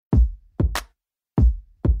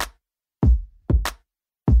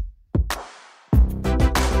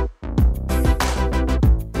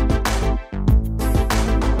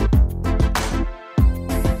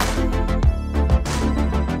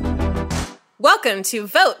Welcome to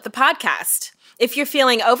Vote, the podcast. If you're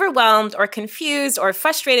feeling overwhelmed or confused or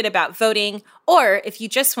frustrated about voting, or if you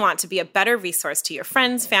just want to be a better resource to your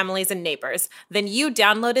friends, families, and neighbors, then you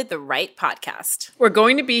downloaded the right podcast. We're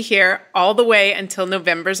going to be here all the way until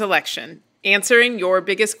November's election, answering your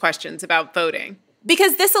biggest questions about voting.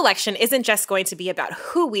 Because this election isn't just going to be about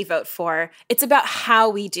who we vote for, it's about how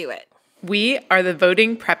we do it. We are the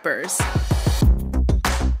voting preppers.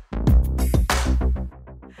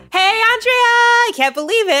 Hey, Andrea! I can't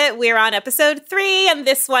believe it. We're on episode 3, and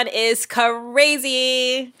this one is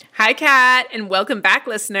crazy. Hi, Kat, and welcome back,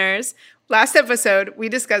 listeners. Last episode, we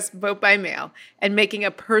discussed vote by mail and making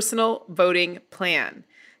a personal voting plan.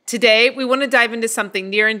 Today, we want to dive into something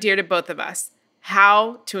near and dear to both of us,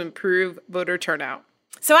 how to improve voter turnout.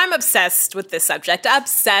 So I'm obsessed with this subject.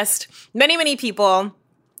 Obsessed. Many people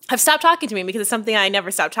have stopped talking to me because it's something I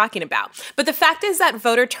never stopped talking about. But the fact is that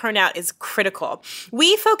voter turnout is critical.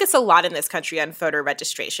 We focus a lot in this country on voter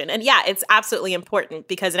registration. And yeah, it's absolutely important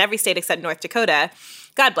because in every state except North Dakota,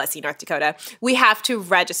 God bless you, North Dakota, we have to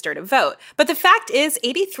register to vote. But the fact is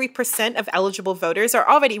 83% of eligible voters are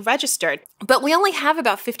already registered, but we only have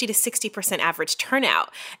about 50 to 60% average turnout.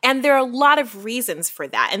 And there are a lot of reasons for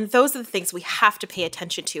that. And those are the things we have to pay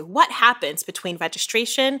attention to. What happens between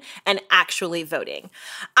registration and actually voting?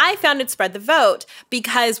 I founded Spread the Vote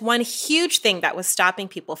because one huge thing that was stopping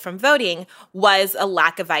people from voting was a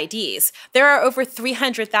lack of IDs. There are over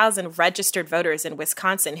 300,000 registered voters in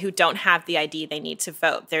Wisconsin who don't have the ID they need to vote.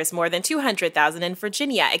 There's more than 200,000 in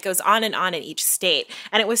Virginia. It goes on in each state.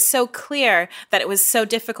 And it was so clear that it was so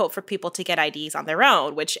difficult for people to get IDs on their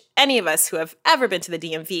own, which any of us who have ever been to the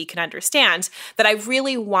DMV can understand, that I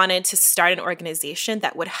really wanted to start an organization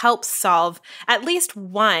that would help solve at least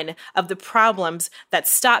one of the problems that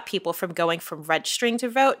stop people from going from registering to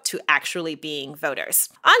vote to actually being voters.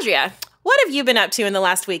 Andrea, what have you been up to in the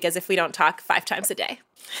last week as if we don't talk 5 times a day?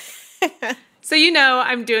 So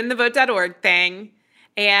I'm doing the vote.org thing.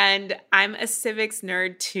 And I'm a civics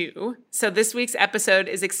nerd too, so this week's episode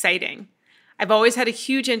is exciting. I've always had a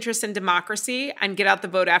huge interest in democracy and get out the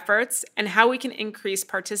vote efforts and how we can increase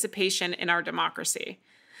participation in our democracy.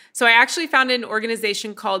 So I actually founded an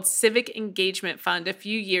organization called Civic Engagement Fund a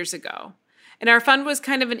few years ago. And our fund was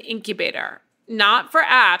kind of an incubator, not for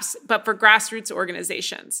apps, but for grassroots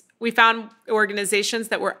organizations. We found organizations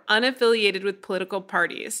that were unaffiliated with political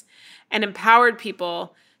parties and empowered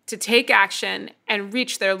people to take action and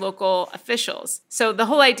reach their local officials. So the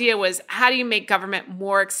whole idea was, how do you make government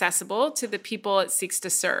more accessible to the people it seeks to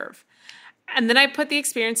serve? And then I put the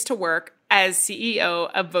experience to work as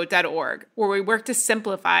CEO of Vote.org, where we work to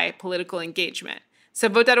simplify political engagement. So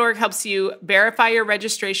Vote.org helps you verify your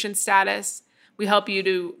registration status. We help you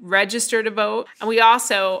to register to vote. And we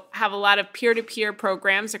also have a lot of peer-to-peer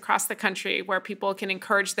programs across the country where people can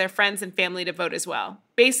encourage their friends and family to vote as well.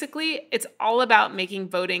 Basically, it's all about making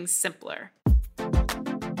voting simpler.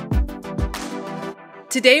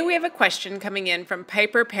 Today, we have a question coming in from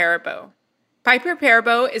Piper Perabo. Piper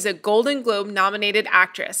Perabo is a Golden Globe-nominated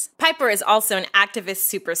actress. Piper is also an activist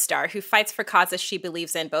superstar who fights for causes she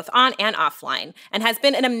believes in both on and offline, and has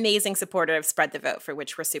been an amazing supporter of Spread the Vote, for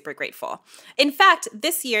which we're super grateful. In fact,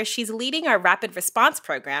 this year, she's leading our rapid response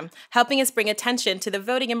program, helping us bring attention to the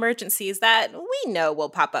voting emergencies that we know will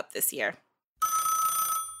pop up this year.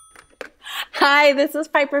 Hi, this is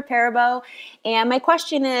Piper Perabo, and my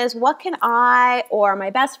question is, what can I or my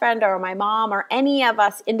best friend or my mom or any of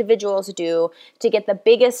us individuals do to get the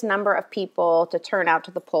biggest number of people to turn out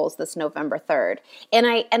to the polls this November 3rd? And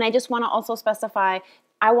I just want to also specify,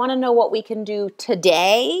 I want to know what we can do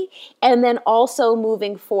today and then also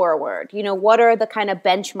moving forward. What are the kind of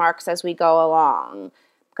benchmarks as we go along?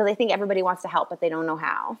 Because I think everybody wants to help, but they don't know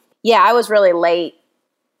how. Yeah, I was really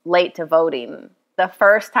late to voting. The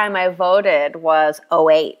first time I voted was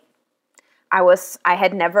 2008. I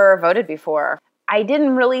had never voted before. I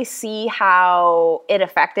didn't really see how it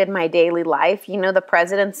affected my daily life. The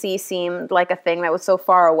presidency seemed like a thing that was so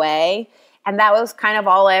far away. And that was kind of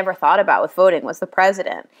all I ever thought about with voting was the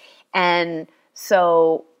president. And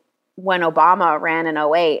so when Obama ran in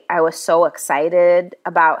 2008, I was so excited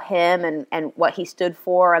about him and what he stood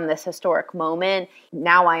for in this historic moment.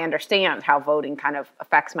 Now I understand how voting kind of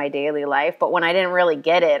affects my daily life. But when I didn't really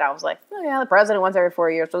get it, I was like, oh yeah, the president once every 4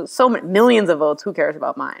 years. So many millions of votes. Who cares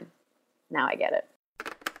about mine? Now I get it.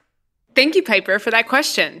 Thank you, Piper, for that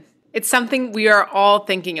question. It's something we are all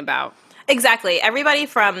thinking about. Exactly. Everybody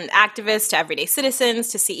from activists to everyday citizens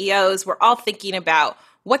to CEOs, we're all thinking about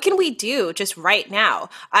what can we do just right now?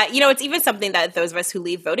 It's even something that those of us who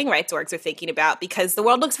leave voting rights orgs are thinking about, because the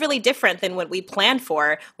world looks really different than what we planned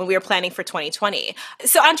for when we were planning for 2020.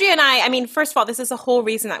 So Andrea and I mean, first of all, this is the whole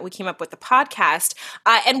reason that we came up with the podcast.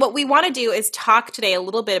 And what we want to do is talk today a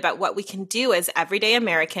little bit about what we can do as everyday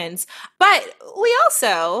Americans. But we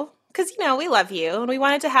also, because, we love you and we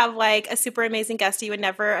wanted to have like a super amazing guest you would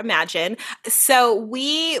never imagine. So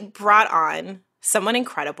we brought on someone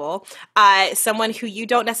incredible, someone who you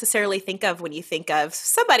don't necessarily think of when you think of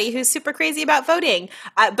somebody who's super crazy about voting,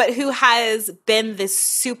 but who has been this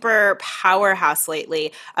super powerhouse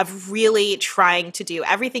lately of really trying to do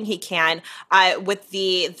everything he can with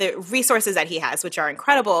the resources that he has, which are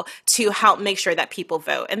incredible, to help make sure that people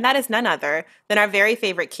vote. And that is none other than our very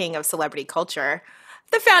favorite king of celebrity culture,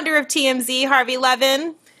 the founder of TMZ, Harvey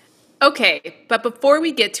Levin. Okay, but before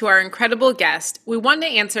we get to our incredible guest, we want to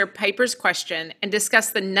answer Piper's question and discuss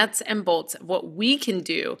the nuts and bolts of what we can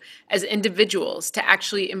do as individuals to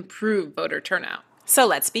actually improve voter turnout. So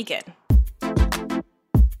let's begin.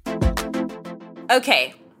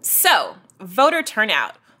 Okay, so voter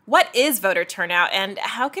turnout. What is voter turnout and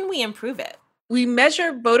how can we improve it? We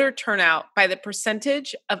measure voter turnout by the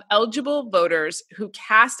percentage of eligible voters who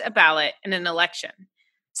cast a ballot in an election.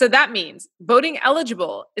 So that means voting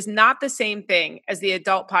eligible is not the same thing as the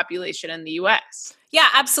adult population in the U.S. Yeah,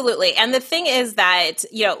 absolutely. And the thing is that,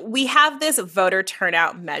 we have this voter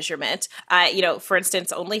turnout measurement. For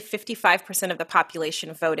instance, only 55% of the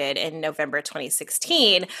population voted in November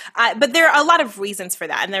 2016. But there are a lot of reasons for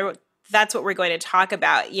that. And that's what we're going to talk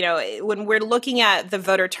about. When we're looking at the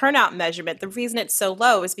voter turnout measurement, the reason it's so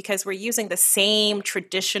low is because we're using the same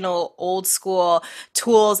traditional old school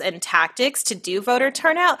tools and tactics to do voter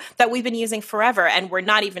turnout that we've been using forever. And we're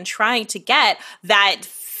not even trying to get that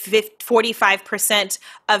 45%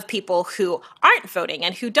 of people who aren't voting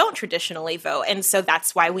and who don't traditionally vote. And so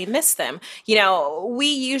that's why we miss them.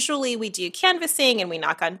 We do canvassing and we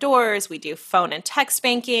knock on doors. We do phone and text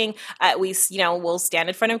banking. We'll stand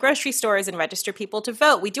in front of grocery stores and register people to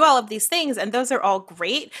vote. We do all of these things, and those are all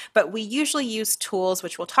great. But we usually use tools,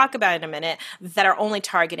 which we'll talk about in a minute, that are only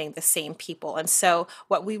targeting the same people. And so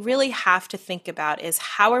what we really have to think about is,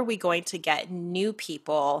 how are we going to get new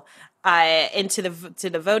people into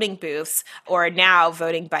the voting booths, or now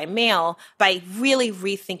voting by mail, by really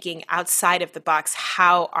rethinking outside of the box,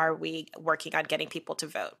 how are we working on getting people to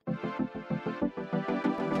vote?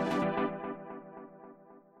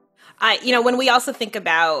 When we also think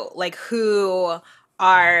about like who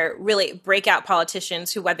are really breakout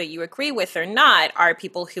politicians who, whether you agree with or not, are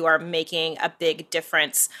people who are making a big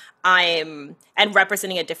difference and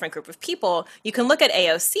representing a different group of people, you can look at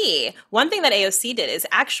AOC. One thing that AOC did is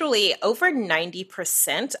actually over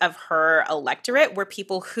 90% of her electorate were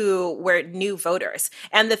people who were new voters.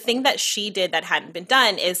 And the thing that she did that hadn't been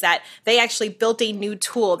done is that they actually built a new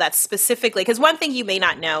tool that specifically, because one thing you may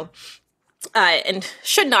not know and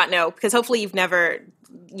should not know, because hopefully you've never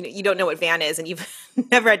you don't know what Van is and you've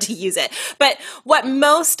never had to use it. But what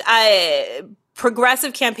most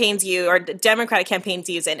progressive campaigns use, or Democratic campaigns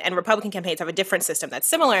use, and Republican campaigns have a different system that's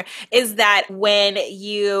similar, is that when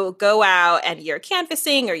you go out and you're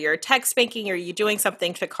canvassing or you're text banking or you're doing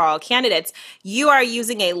something to call candidates, you are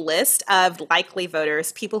using a list of likely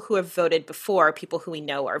voters, people who have voted before, people who we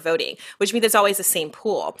know are voting, which means it's always the same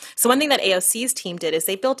pool. So one thing that AOC's team did is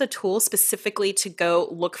they built a tool specifically to go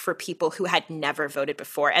look for people who had never voted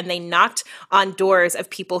before, and they knocked on doors of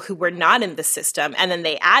people who were not in the system, and then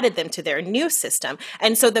they added them to their new system.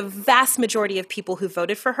 And so the vast majority of people who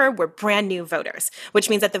voted for her were brand new voters, which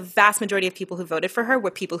means that the vast majority of people who voted for her were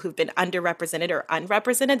people who've been underrepresented or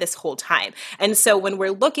unrepresented this whole time. And so when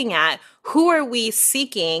we're looking at who are we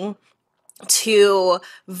seeking to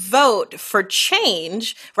vote for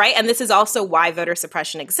change, right? And this is also why voter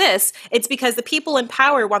suppression exists. It's because the people in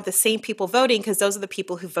power want the same people voting because those are the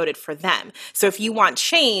people who voted for them. So if you want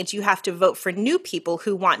change, you have to vote for new people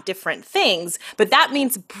who want different things. But that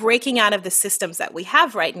means breaking out of the systems that we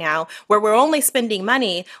have right now, where we're only spending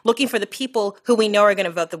money looking for the people who we know are going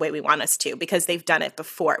to vote the way we want us to because they've done it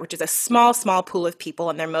before, which is a small, small pool of people.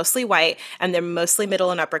 And they're mostly white, and they're mostly middle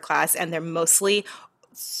and upper class, and they're mostly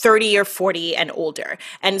 30 or 40 and older.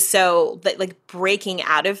 And so like breaking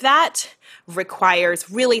out of that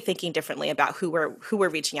requires really thinking differently about who we're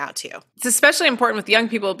reaching out to. It's especially important with young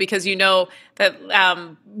people because you know that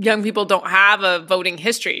young people don't have a voting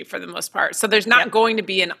history for the most part. So there's not going to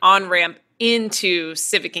be an on-ramp into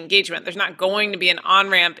civic engagement. There's not going to be an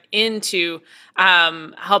on-ramp into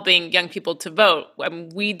helping young people to vote.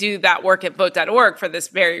 We do that work at vote.org for this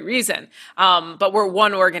very reason. But we're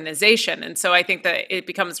one organization. And so I think that it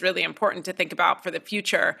becomes really important to think about for the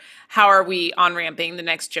future, how are we on-ramping the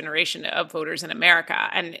next generation of voters in America?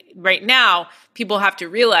 And right now, people have to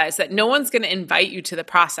realize that no one's going to invite you to the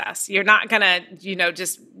process. You're not going to,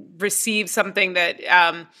 just receive something that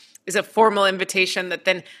is a formal invitation that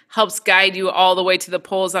then helps guide you all the way to the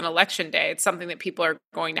polls on election day. It's something that people are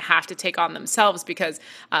going to have to take on themselves because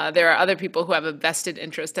there are other people who have a vested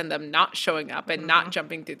interest in them not showing up and not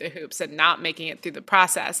jumping through the hoops and not making it through the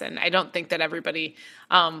process. And I don't think that everybody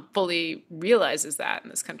fully realizes that in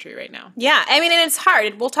this country right now. Yeah, I mean, and it's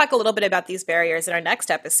hard. We'll talk a little bit about these barriers in our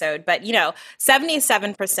next episode, but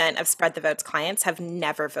 77% of Spread the Vote's clients have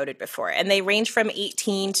never voted before, and they range from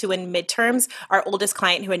 18 to in midterms. Our oldest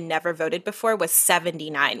client who had never voted before was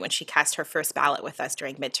 79 when she cast her first ballot with us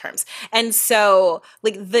during midterms. And so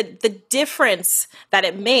like the difference that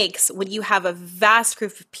it makes when you have a vast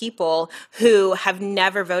group of people who have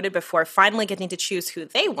never voted before finally getting to choose who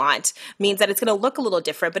they want means that it's going to look a little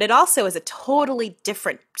different, but it also is a totally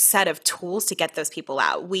different set of tools to get those people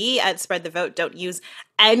out. We at Spread the Vote don't use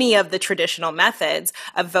any of the traditional methods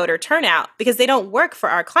of voter turnout because they don't work for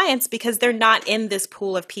our clients because they're not in this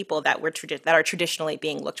pool of people that are traditionally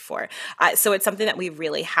being looked for. So it's something that we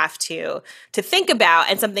really have to think about,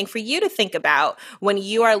 and something for you to think about when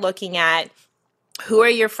you are looking at who are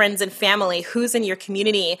your friends and family, who's in your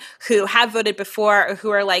community who have voted before, or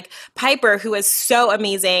who are like Piper, who is so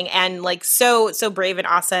amazing and like so brave and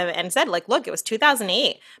awesome and said like, look, it was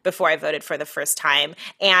 2008 before I voted for the first time.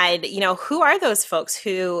 And, who are those folks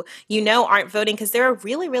who, aren't voting because there are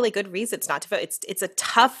really, really good reasons not to vote. It's a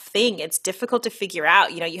tough thing. It's difficult to figure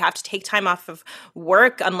out. You have to take time off of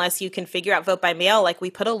work unless you can figure out vote by mail. Like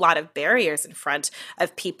we put a lot of barriers in front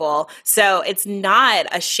of people. So it's not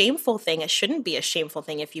a shameful thing. It shouldn't be a shameful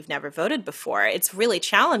thing if you've never voted before. It's really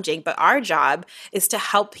challenging, but our job is to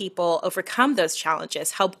help people overcome those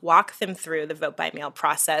challenges, help walk them through the vote by mail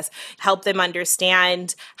process, help them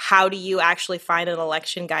understand how do you actually find an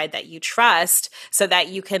election guide that you trust so that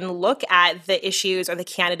you can look at the issues or the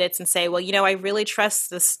candidates and say, well, I really trust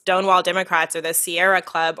the Stonewall Democrats or the Sierra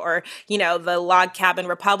Club or, the Log Cabin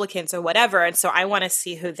Republicans or whatever. And so I want to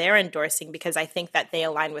see who they're endorsing because I think that they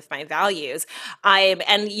align with my values.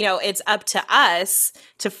 It's up to us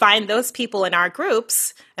to find those people in our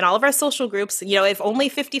groups and all of our social groups. If only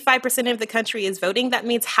 55% of the country is voting, that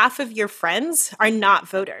means half of your friends are not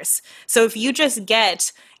voters. So if you just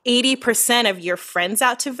get 80% of your friends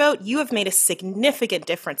out to vote, you have made a significant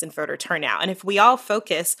difference in voter turnout. And if we all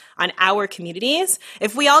focus on our communities,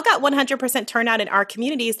 if we all got 100% turnout in our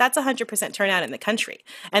communities, that's 100% turnout in the country.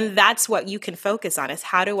 And that's what you can focus on is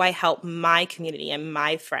how do I help my community and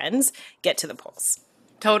my friends get to the polls?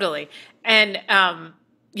 Totally. And,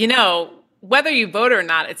 whether you vote or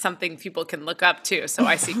not, it's something people can look up to. So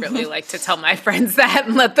I secretly like to tell my friends that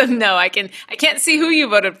and let them know I can't see who you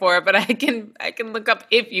voted for, but I can look up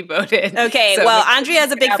if you voted. Okay. So well, Andrea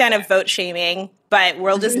is a big fan of vote shaming, but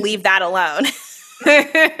we'll just leave that alone.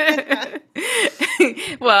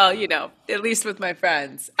 Well, at least with my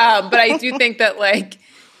friends. But I do think that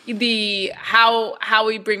how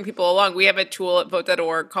we bring people along. We have a tool at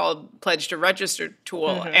vote.org called Pledge to Register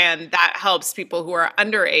tool, and that helps people who are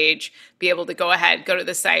underage be able to go to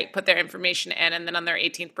the site, put their information in, and then on their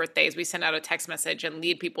 18th birthdays, we send out a text message and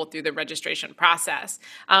lead people through the registration process.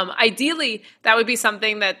 Ideally, that would be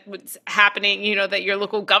something that was happening, that your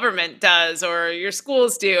local government does or your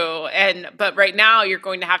schools do. But right now, you're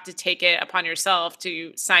going to have to take it upon yourself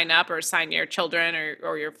to sign up or sign your children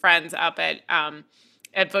or your friends up at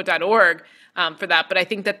vote.org for that. But I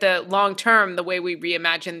think that the long term, the way we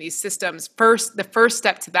reimagine these systems, the first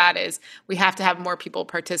step to that is we have to have more people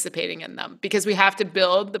participating in them because we have to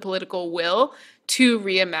build the political will to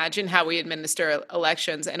reimagine how we administer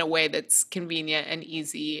elections in a way that's convenient and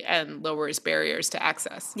easy and lowers barriers to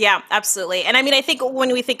access. Yeah, absolutely. And I think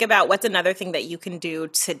when we think about what's another thing that you can do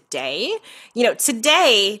today,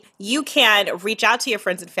 today you can reach out to your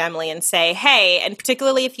friends and family and say, hey, and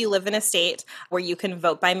particularly if you live in a state where you can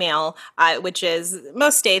vote by mail, which is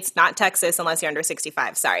most states, not Texas, unless you're under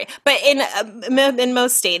 65, sorry. But in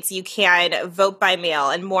most states, you can vote by mail,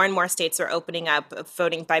 and more states are opening up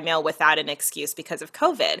voting by mail without an excuse because of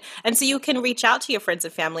COVID. And so you can reach out to your friends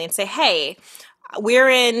and family and say, hey, we're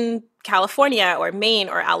in California or Maine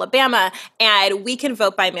or Alabama, and we can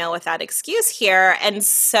vote by mail without excuse here. And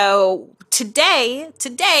so today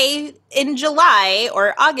in July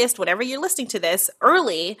or August, whenever you're listening to this,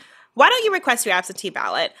 early, why don't you request your absentee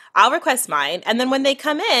ballot? I'll request mine. And then when they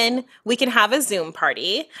come in, we can have a Zoom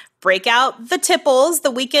party, break out the tipples,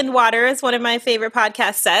 the weekend water, as one of my favorite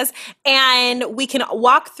podcasts says, and we can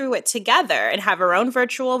walk through it together and have our own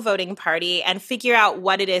virtual voting party and figure out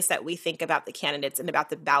what it is that we think about the candidates and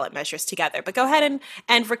about the ballot measures together. But go ahead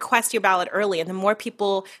and request your ballot early. And the more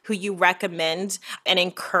people who you recommend and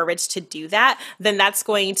encourage to do that, then that's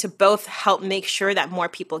going to both help make sure that more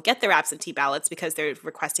people get their absentee ballots because they're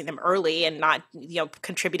requesting them early and not,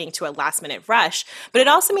 contributing to a last minute rush. But it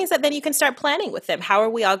also means that then you can start planning with them. How are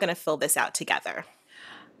we all going to fill this out together?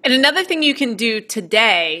 And another thing you can do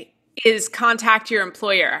today is contact your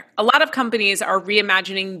employer. A lot of companies are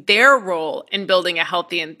reimagining their role in building a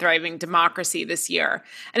healthy and thriving democracy this year.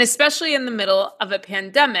 And especially in the middle of a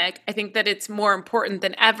pandemic, I think that it's more important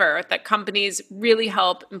than ever that companies really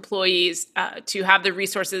help employees to have the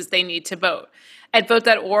resources they need to vote. At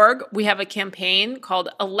vote.org, we have a campaign called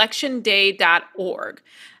electionday.org,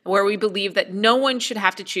 where we believe that no one should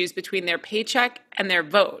have to choose between their paycheck and their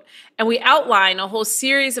vote. And we outline a whole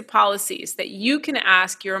series of policies that you can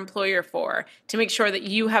ask your employer for to make sure that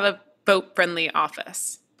you have a vote-friendly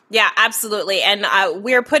office. Yeah, absolutely. And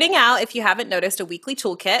we're putting out, if you haven't noticed, a weekly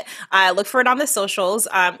toolkit. Look for it on the socials.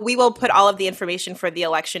 We will put all of the information for the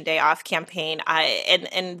Election Day Off campaign.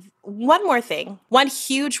 And one more thing, one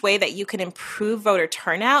huge way that you can improve voter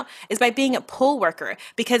turnout is by being a poll worker.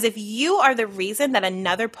 Because if you are the reason that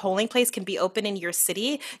another polling place can be open in your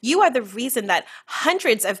city, you are the reason that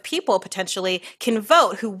hundreds of people potentially can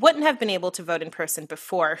vote who wouldn't have been able to vote in person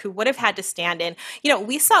before, who would have had to stand in.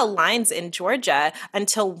 We saw lines in Georgia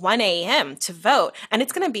until 1 a.m. to vote, and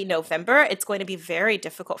it's going to be November. It's going to be very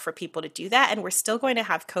difficult for people to do that, and we're still going to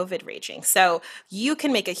have COVID raging. So you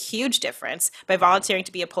can make a huge difference by volunteering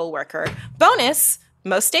to be a poll worker. Bonus,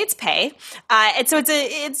 most states pay, and so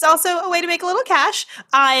it's also a way to make a little cash.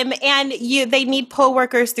 And they need poll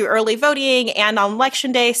workers through early voting and on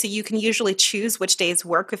election day, so you can usually choose which days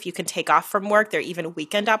work if you can take off from work. There are even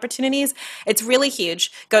weekend opportunities. It's really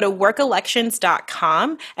huge. Go to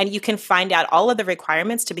workelections.com and you can find out all of the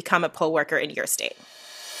requirements to become a poll worker in your state.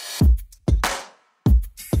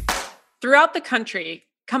 Throughout the country,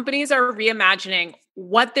 companies are reimagining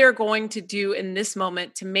what they're going to do in this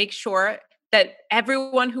moment to make sure that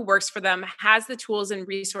everyone who works for them has the tools and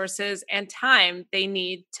resources and time they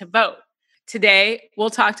need to vote. Today, we'll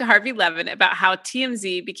talk to Harvey Levin about how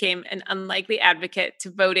TMZ became an unlikely advocate to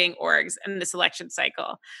voting orgs in this election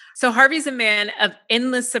cycle. So Harvey's a man of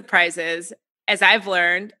endless surprises, as I've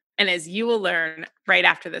learned, and as you will learn right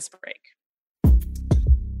after this break.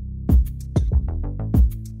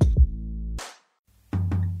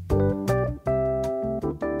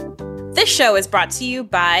 This show is brought to you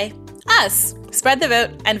by us, Spread the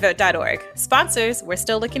Vote and Vote.org. Sponsors, we're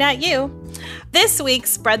still looking at you. This week,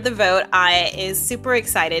 Spread the Vote is super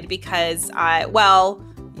excited because,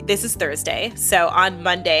 this is Thursday. So on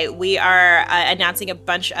Monday, we are announcing a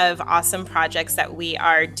bunch of awesome projects that we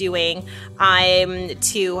are doing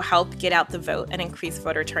to help get out the vote and increase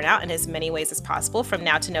voter turnout in as many ways as possible from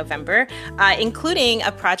now to November, including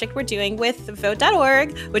a project we're doing with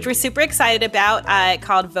Vote.org, which we're super excited about,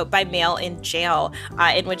 called Vote by Mail in Jail,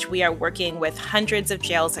 in which we are working with hundreds of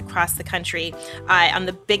jails across the country on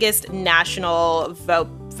the biggest national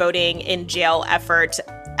voting in jail effort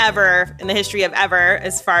ever in the history of ever,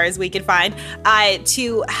 as far as we can find,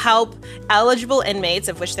 to help eligible inmates,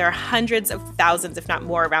 of which there are hundreds of thousands, if not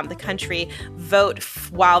more, around the country, vote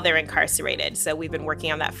while they're incarcerated. So we've been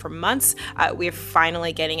working on that for months. We're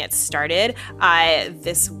finally getting it started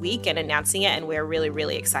this week and announcing it, and we're really,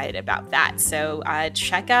 really excited about that. So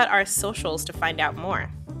check out our socials to find out more.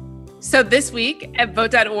 So this week at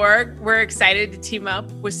Vote.org, we're excited to team up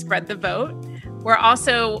with Spread the Vote. We're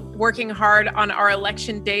also working hard on our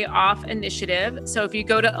Election Day Off initiative. So if you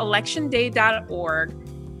go to electionday.org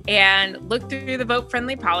and look through the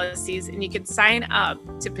vote-friendly policies, and you can sign up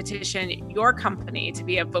to petition your company to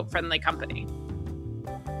be a vote-friendly company.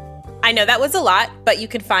 I know that was a lot, but you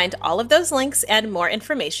can find all of those links and more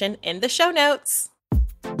information in the show notes.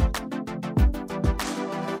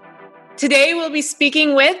 Today we'll be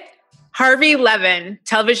speaking with Harvey Levin,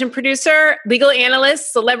 television producer, legal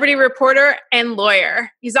analyst, celebrity reporter, and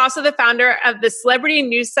lawyer. He's also the founder of the celebrity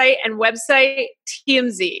news site and website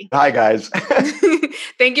TMZ. Hi, guys.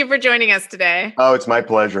 Thank you for joining us today. Oh, it's my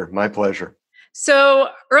pleasure. My pleasure. So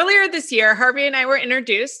earlier this year, Harvey and I were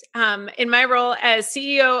introduced in my role as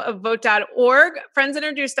CEO of Vote.org. Friends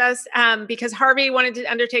introduced us because Harvey wanted to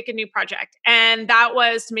undertake a new project, and that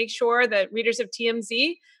was to make sure that readers of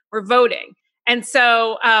TMZ were voting. And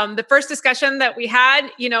so the first discussion that we had,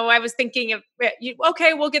 I was thinking of,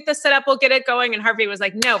 okay, we'll get this set up, we'll get it going. And Harvey was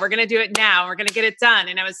like, no, we're going to do it now. We're going to get it done.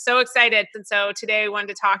 And I was so excited. And so today I wanted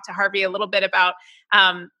to talk to Harvey a little bit about,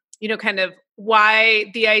 kind of why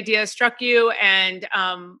the idea struck you and,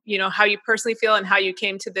 how you personally feel and how you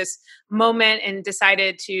came to this moment and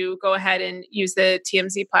decided to go ahead and use the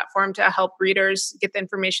TMZ platform to help readers get the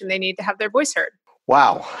information they need to have their voice heard.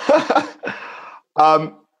 Wow.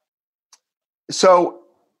 So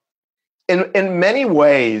in many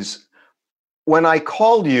ways, when I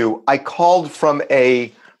called you, I called from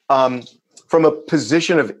a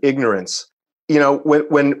position of ignorance.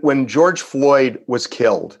 When George Floyd was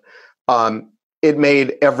killed, it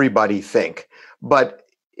made everybody think. But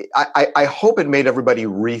I hope it made everybody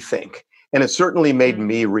rethink. And it certainly made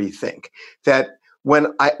me rethink that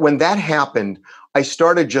when that happened, I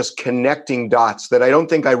started just connecting dots that I don't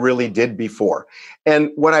think I really did before.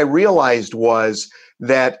 And what I realized was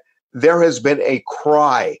that there has been a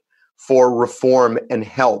cry for reform and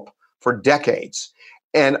help for decades.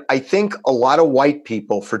 And I think a lot of white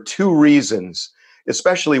people, for two reasons,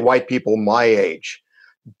 especially white people my age,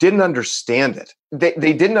 didn't understand it.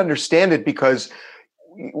 They didn't understand it because,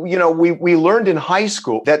 we learned in high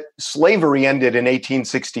school that slavery ended in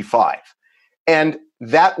 1865. And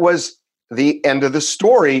that was the end of the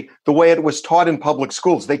story, the way it was taught in public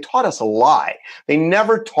schools. They taught us a lie. They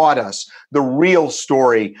never taught us the real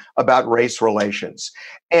story about race relations.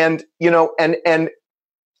 And,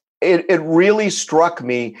 it really struck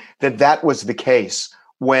me that was the case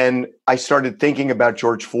when I started thinking about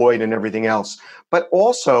George Floyd and everything else. But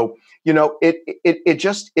also, it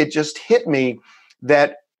just hit me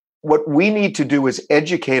that what we need to do is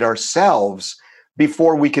educate ourselves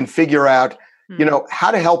before we can figure out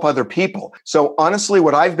how to help other people. So honestly,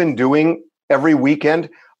 what I've been doing every weekend,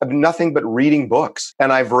 I've been nothing but reading books.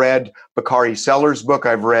 And I've read Bakari Sellers' book.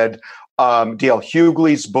 I've read D.L.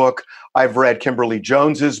 Hughley's book. I've read Kimberly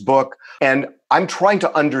Jones's book. And I'm trying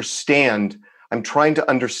to understand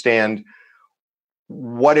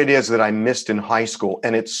what it is that I missed in high school.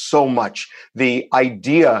 And it's so much. The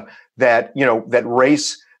idea that, that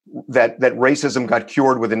racism got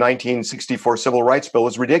cured with the 1964 Civil Rights Bill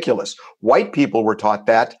is ridiculous. White people were taught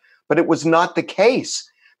that, but it was not the case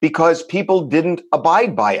because people didn't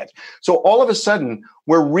abide by it. So all of a sudden,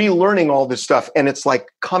 we're relearning all this stuff, and it's like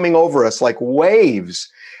coming over us like waves.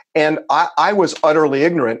 And I was utterly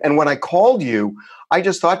ignorant. And when I called you, I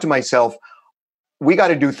just thought to myself, we got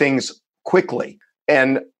to do things quickly.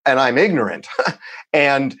 And I'm ignorant.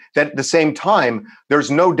 And that at the same time, there's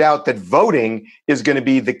no doubt that voting is going to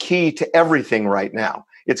be the key to everything right now.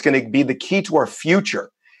 It's going to be the key to our future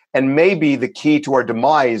and maybe the key to our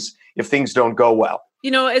demise if things don't go well.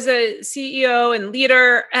 As a CEO and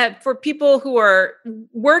leader, for people who are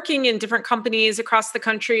working in different companies across the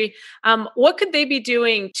country, what could they be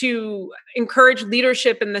doing to encourage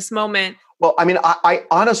leadership in this moment? Well, I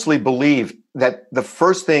honestly believe that the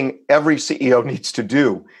first thing every CEO needs to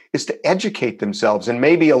do is to educate themselves. And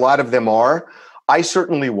maybe a lot of them are. I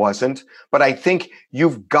certainly wasn't. But I think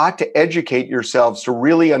you've got to educate yourselves to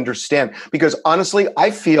really understand. Because honestly,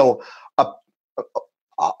 I feel,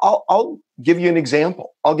 I'll give you an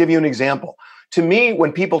example. To me,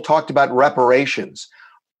 when people talked about reparations,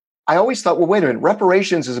 I always thought, well, wait a minute,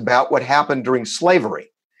 reparations is about what happened during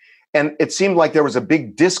slavery. And it seemed like there was a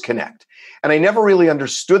big disconnect. And I never really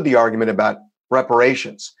understood the argument about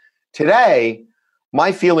reparations. Today,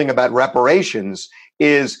 my feeling about reparations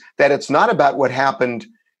is that it's not about what happened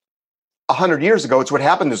 100 years ago. It's what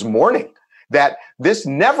happened this morning, that this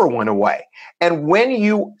never went away. And when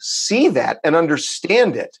you see that and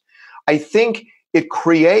understand it, I think it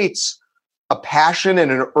creates a passion and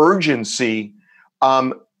an urgency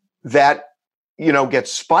that,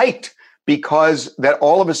 gets spiked. Because that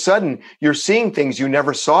all of a sudden you're seeing things you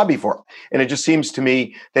never saw before. And it just seems to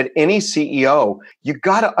me that any CEO, you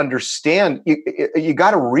got to understand, you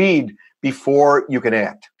got to read before you can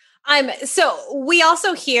act. So we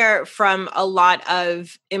also hear from a lot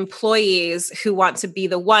of employees who want to be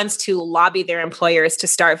the ones to lobby their employers to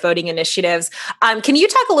start voting initiatives. Can you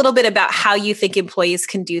talk a little bit about how you think employees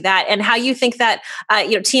can do that and how you think that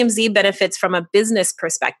TMZ benefits from a business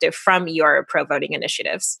perspective from your pro-voting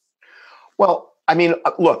initiatives? Well,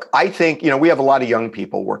 look, I think, we have a lot of young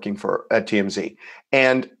people working for TMZ.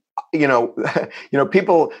 And,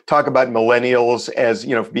 people talk about millennials as,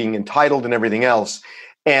 being entitled and everything else.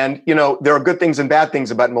 And, there are good things and bad things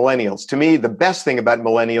about millennials. To me, the best thing about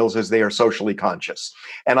millennials is they are socially conscious.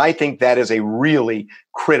 And I think that is a really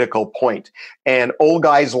critical point. And old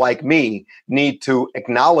guys like me need to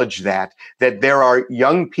acknowledge that there are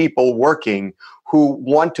young people working who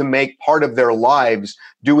want to make part of their lives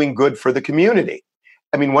doing good for the community.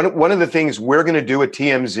 I mean, one of the things we're going to do at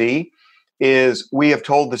TMZ is we have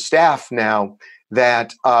told the staff now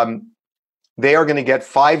that they are going to get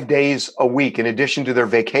 5 days a week in addition to their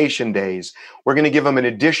vacation days. We're going to give them an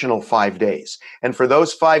additional 5 days. And for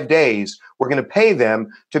those 5 days, we're going to pay them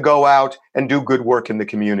to go out and do good work in the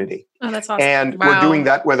community. Oh, that's awesome. And we're doing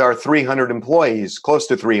that with our 300 employees, close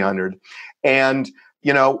to 300. And,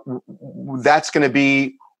 that's going to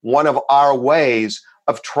be one of our ways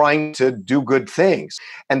of trying to do good things.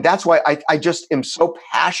 And that's why I just am so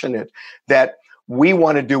passionate that we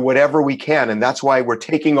want to do whatever we can. And that's why we're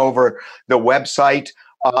taking over the website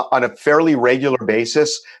on a fairly regular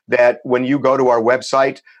basis, that when you go to our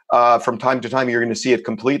website, from time to time, you're going to see it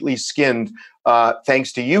completely skinned,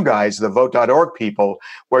 thanks to you guys, the vote.org people,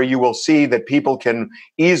 where you will see that people can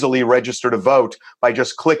easily register to vote by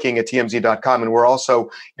just clicking at tmz.com. And we're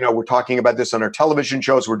also, we're talking about this on our television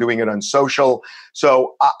shows. We're doing it on social.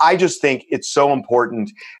 So I just think it's so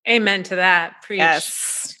important. Amen to that. Preach.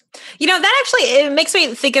 Yes. That actually, it makes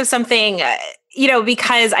me think of something,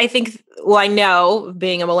 because I think, I know,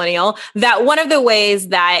 being a millennial, that one of the ways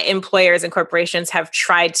that employers and corporations have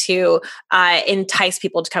tried to entice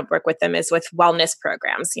people to come work with them is with wellness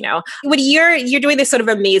programs. When you're doing this sort of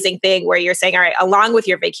amazing thing where you're saying, all right, along with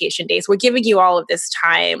your vacation days, we're giving you all of this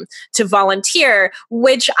time to volunteer,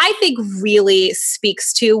 which I think really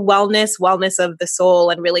speaks to wellness of the soul,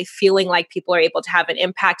 and really feeling like people are able to have an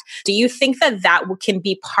impact. Do you think that can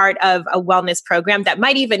be part of a wellness program that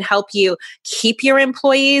might even help you keep your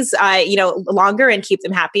employees, longer and keep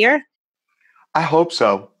them happier? I hope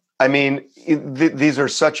so. I mean, these are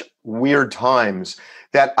such weird times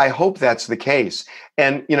that I hope that's the case.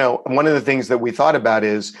 And, one of the things that we thought about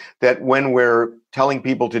is that when we're telling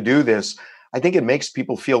people to do this, I think it makes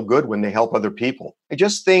people feel good when they help other people. I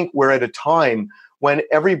just think we're at a time when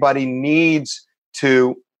everybody needs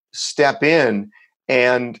to step in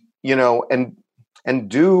and, and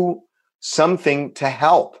do something to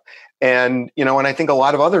help. And, and I think a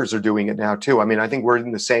lot of others are doing it now too. I mean, I think we're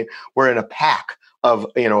in a pack of,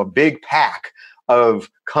 a big pack of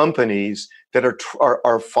companies that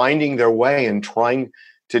are finding their way and trying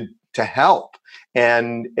to help.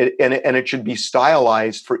 And it should be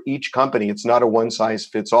stylized for each company. It's not a one size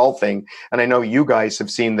fits all thing. And I know you guys have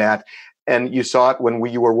seen that. And you saw it when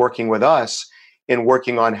you were working with us in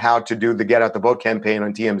working on how to do the Get Out the Vote campaign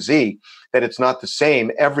on TMZ, that it's not the same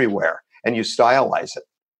everywhere, and you stylize it.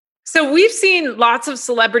 So we've seen lots of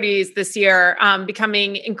celebrities this year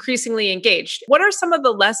becoming increasingly engaged. What are some of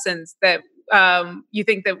the lessons that you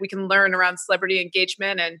think that we can learn around celebrity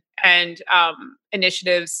engagement and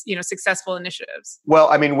initiatives, successful initiatives? Well,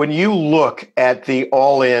 I mean, when you look at the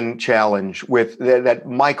All-In challenge that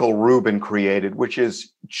Michael Rubin created, which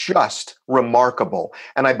is just remarkable,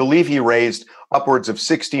 and I believe he raised upwards of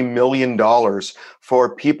 $60 million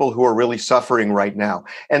for people who are really suffering right now,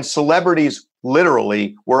 and celebrities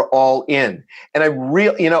literally were all in. And I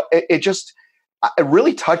really, it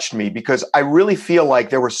really touched me, because I really feel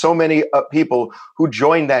like there were so many people who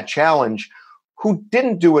joined that challenge who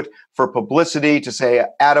didn't do it for publicity to say,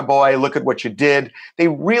 attaboy, look at what you did. They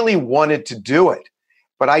really wanted to do it.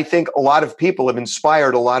 But I think a lot of people have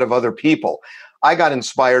inspired a lot of other people. I got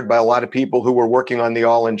inspired by a lot of people who were working on the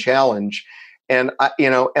All-In Challenge. And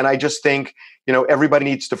I just think, everybody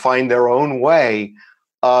needs to find their own way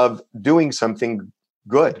of doing something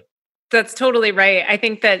good. That's totally right. I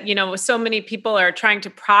think that, so many people are trying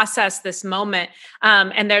to process this moment.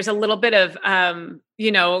 And there's a little bit of,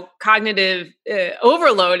 cognitive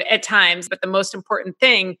overload at times. But the most important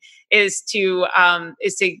thing is to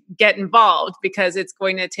get involved, because it's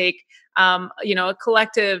going to take, a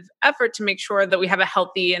collective effort to make sure that we have a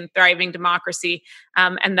healthy and thriving democracy,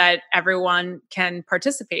 and that everyone can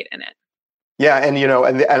participate in it. Yeah. And,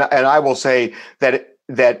 and I will say that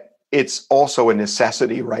it's also a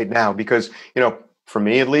necessity right now, because, for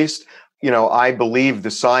me at least, I believe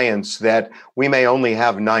the science that we may only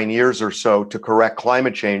have 9 years or so to correct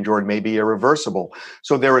climate change, or it may be irreversible.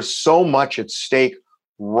 So there is so much at stake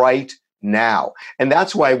right now. And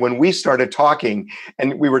that's why when we started talking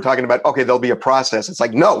and we were talking about, okay, there'll be a process. It's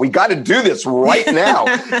like, no, we got to do this right now,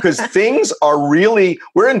 because things are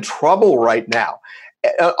we're in trouble right now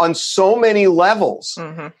on so many levels.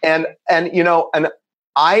 Mm-hmm. And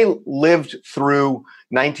I lived through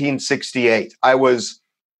 1968. I was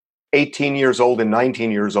 18 years old and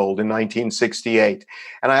 19 years old in 1968.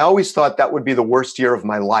 And I always thought that would be the worst year of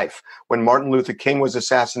my life. When Martin Luther King was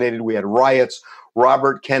assassinated, we had riots.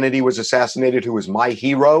 Robert Kennedy was assassinated, who was my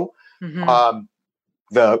hero. Mm-hmm.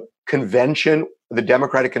 The convention, the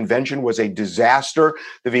Democratic convention, was a disaster.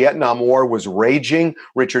 The Vietnam War was raging.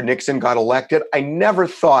 Richard Nixon got elected. I never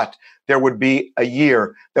thought there would be a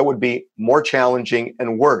year that would be more challenging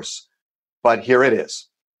and worse. But here it is.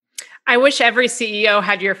 I wish every CEO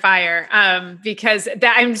had your fire, because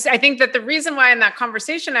I think that the reason why in that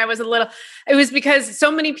conversation it was because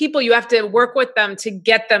so many people, you have to work with them to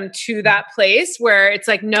get them to that place where it's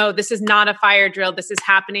like, no, this is not a fire drill. This is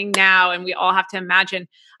happening now. And we all have to imagine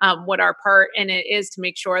what our part in it is to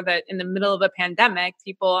make sure that in the middle of a pandemic,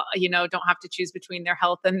 people, don't have to choose between their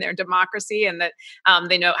health and their democracy, and that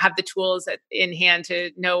they have the tools in hand to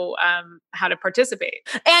know how to participate.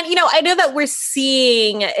 And, I know that we're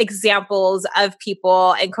seeing examples of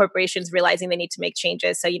people and corporations realizing they need to make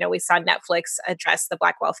changes. So, we saw Netflix address the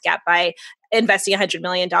Black wealth gap by investing $100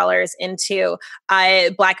 million into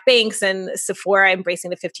Black banks, and Sephora embracing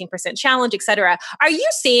the 15% challenge, et cetera. Are you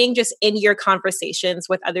seeing just in your conversations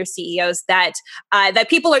with other CEOs that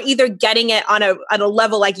people are either getting it on a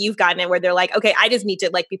level like you've gotten it, where they're like, okay, I just need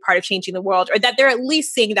to be part of changing the world, or that they're at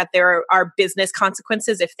least seeing that there are business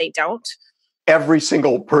consequences if they don't? Every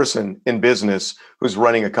single person in business who's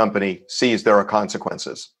running a company sees there are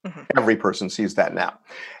consequences. Mm-hmm. Every person sees that now.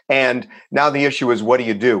 And now the issue is, what do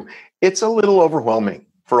you do? It's a little overwhelming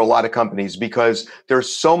for a lot of companies, because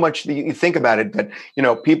there's so much that you think about it, that,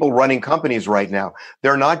 people running companies right now,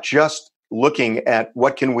 they're not just looking at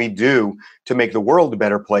what can we do to make the world a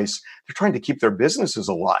better place. They're trying to keep their businesses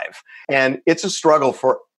alive. And it's a struggle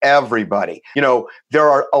for everybody. There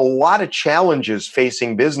are a lot of challenges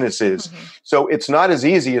facing businesses. Mm-hmm. So it's not as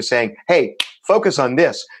easy as saying, hey, focus on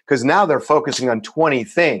this, because now they're focusing on 20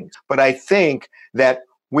 things. But I think that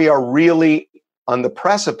we are really on the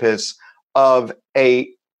precipice of a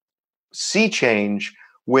sea change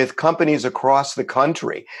with companies across the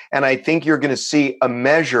country. And I think you're going to see a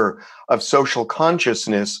measure of social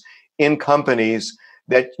consciousness in companies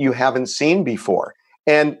that you haven't seen before.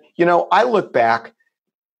 And, I look back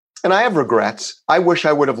and I have regrets. I wish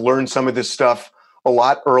I would have learned some of this stuff a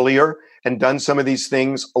lot earlier and done some of these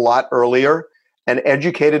things a lot earlier and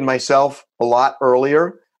educated myself a lot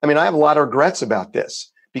earlier. I mean, I have a lot of regrets about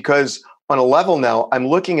this, because on a level now, I'm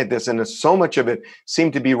looking at this and so much of it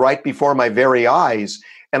seemed to be right before my very eyes,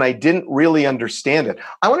 and I didn't really understand it.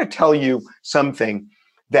 I want to tell you something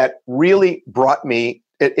that really brought me,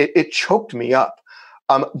 it choked me up.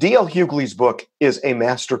 D.L. Hughley's book is a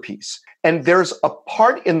masterpiece. And there's a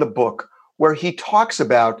part in the book where he talks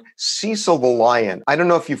about Cecil the lion. I don't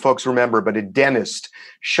know if you folks remember, but a dentist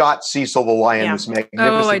shot Cecil the lion, this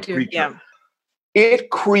magnificent creature. Yeah.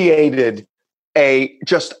 It created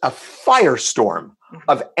just a firestorm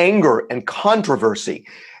of anger and controversy.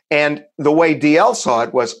 And the way DL saw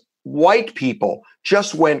it was, white people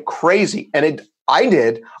just went crazy. And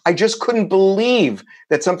I just couldn't believe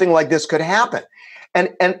that something like this could happen.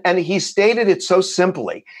 And he stated it so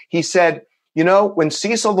simply. He said, when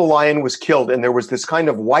Cecil the lion was killed and there was this kind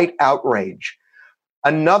of white outrage,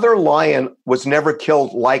 another lion was never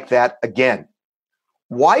killed like that again.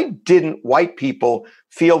 Why didn't white people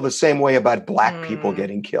feel the same way about Black people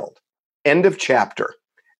getting killed? End of chapter.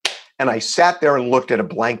 And I sat there and looked at a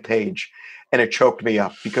blank page, and it choked me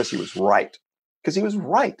up, because he was right. Because he was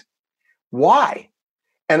right. Why?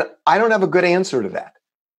 And I don't have a good answer to that,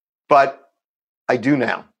 but I do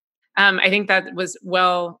now. I think that was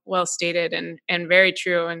well stated and very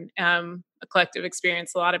true, and a collective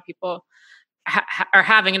experience a lot of people are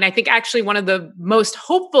having. And I think actually one of the most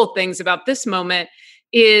hopeful things about this moment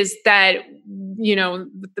is that,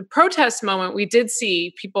 the protest moment, we did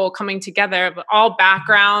see people coming together of all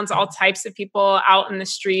backgrounds, all types of people out in the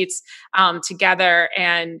streets together,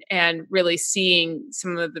 and really seeing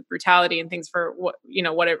some of the brutality and things for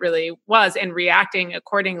what it really was, and reacting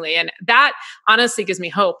accordingly. And that honestly gives me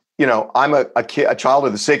hope. I'm a child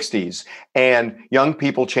of the 60s, and young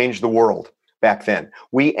people changed the world back then.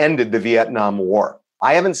 We ended the Vietnam War.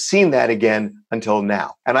 I haven't seen that again until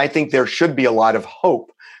now. And I think there should be a lot of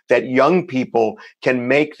hope that young people can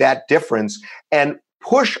make that difference and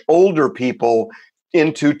push older people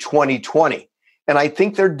into 2020. And I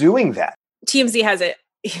think they're doing that. TMZ has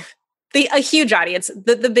a huge audience,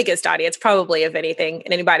 the biggest audience probably of anything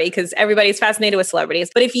and anybody, because everybody's fascinated with celebrities.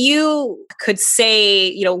 But if you could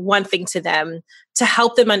say, one thing to them to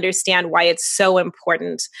help them understand why it's so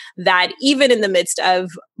important that even in the midst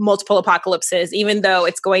of multiple apocalypses, even though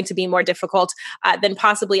it's going to be more difficult than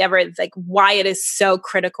possibly ever, why it is so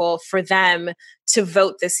critical for them to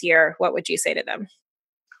vote this year, what would you say to them?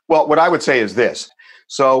 Well, what I would say is this.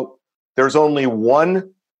 So there's only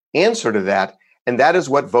one answer to that, and that is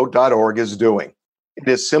what vote.org is doing. It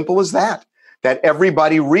is simple as that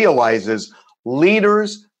everybody realizes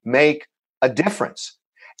leaders make a difference.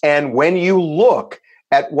 And when you look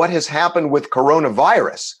at what has happened with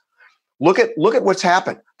coronavirus, look at what's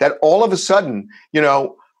happened. That all of a sudden,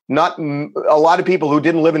 not a lot of people who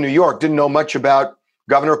didn't live in New York didn't know much about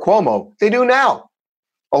Governor Cuomo. They do now.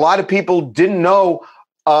 A lot of people didn't know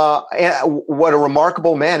what a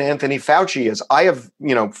remarkable man Anthony Fauci is. I have,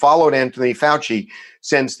 followed Anthony Fauci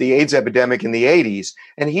since the AIDS epidemic in the 80s,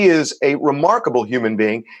 and he is a remarkable human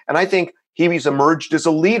being. And I think he's emerged as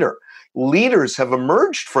a leader. Leaders have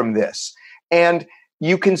emerged from this, and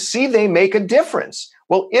you can see they make a difference.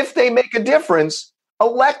 Well, if they make a difference,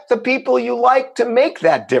 elect the people you like to make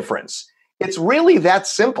that difference. It's really that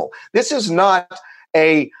simple. This is not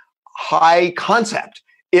a high concept.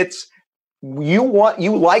 It's you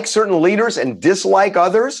like certain leaders and dislike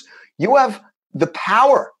others. You have the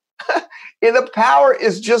power. And the power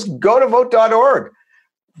is just go to vote.org.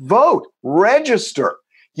 Vote, register.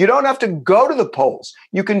 You don't have to go to the polls.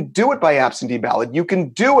 You can do it by absentee ballot. You can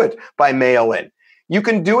do it by mail-in. You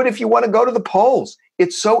can do it if you want to go to the polls.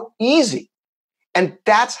 It's so easy. And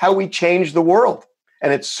that's how we change the world.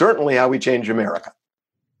 And it's certainly how we change America.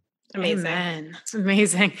 Amazing. Amen. It's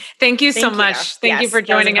amazing. Thank you so much. Thank you for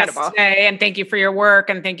joining us today. And thank you for your work.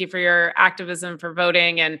 And thank you for your activism for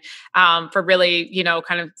voting and for really,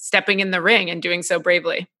 kind of stepping in the ring and doing so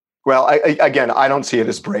bravely. Well, I don't see it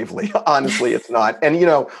as bravely. Honestly, it's not. And,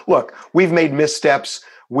 look, we've made missteps.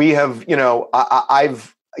 We have, I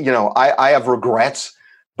have regrets,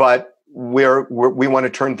 but we want to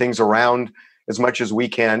turn things around as much as we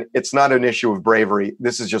can. It's not an issue of bravery.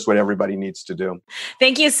 This is just what everybody needs to do.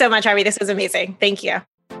 Thank you so much, Harvey. This was amazing. Thank you.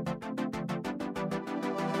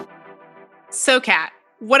 So, Kat,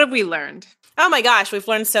 what have we learned? Oh my gosh, we've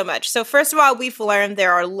learned so much. So first of all, we've learned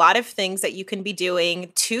there are a lot of things that you can be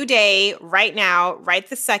doing today, right now, right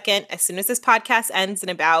this second, as soon as this podcast ends in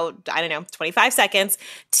about, 25 seconds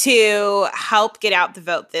to help get out the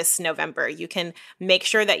vote this November. You can make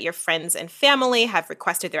sure that your friends and family have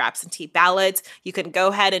requested their absentee ballots. You can go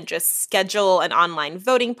ahead and just schedule an online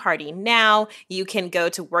voting party now. You can go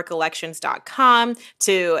to workelections.com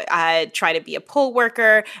to try to be a poll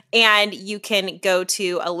worker, and you can go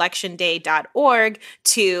to electionday.org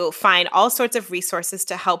to find all sorts of resources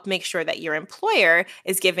to help make sure that your employer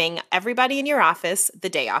is giving everybody in your office the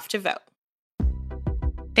day off to vote.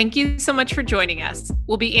 Thank you so much for joining us.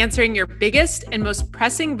 We'll be answering your biggest and most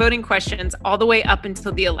pressing voting questions all the way up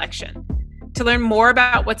until the election. To learn more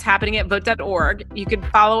about what's happening at vote.org, you can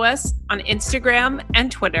follow us on Instagram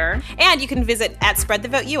and Twitter. And you can visit at Spread the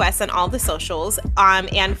Vote US on all the socials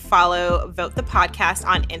and follow Vote the Podcast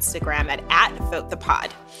on Instagram at Vote the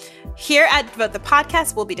Pod. Here at Vote the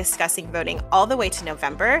Podcast, we'll be discussing voting all the way to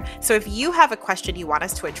November. So if you have a question you want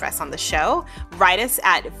us to address on the show, write us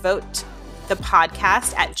at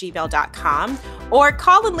votethepodcast@gmail.com or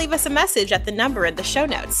call and leave us a message at the number in the show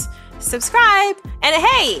notes. Subscribe, and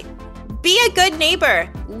hey, be a good neighbor.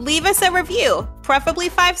 Leave us a review, preferably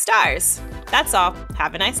 5 stars. That's all.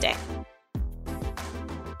 Have a nice day.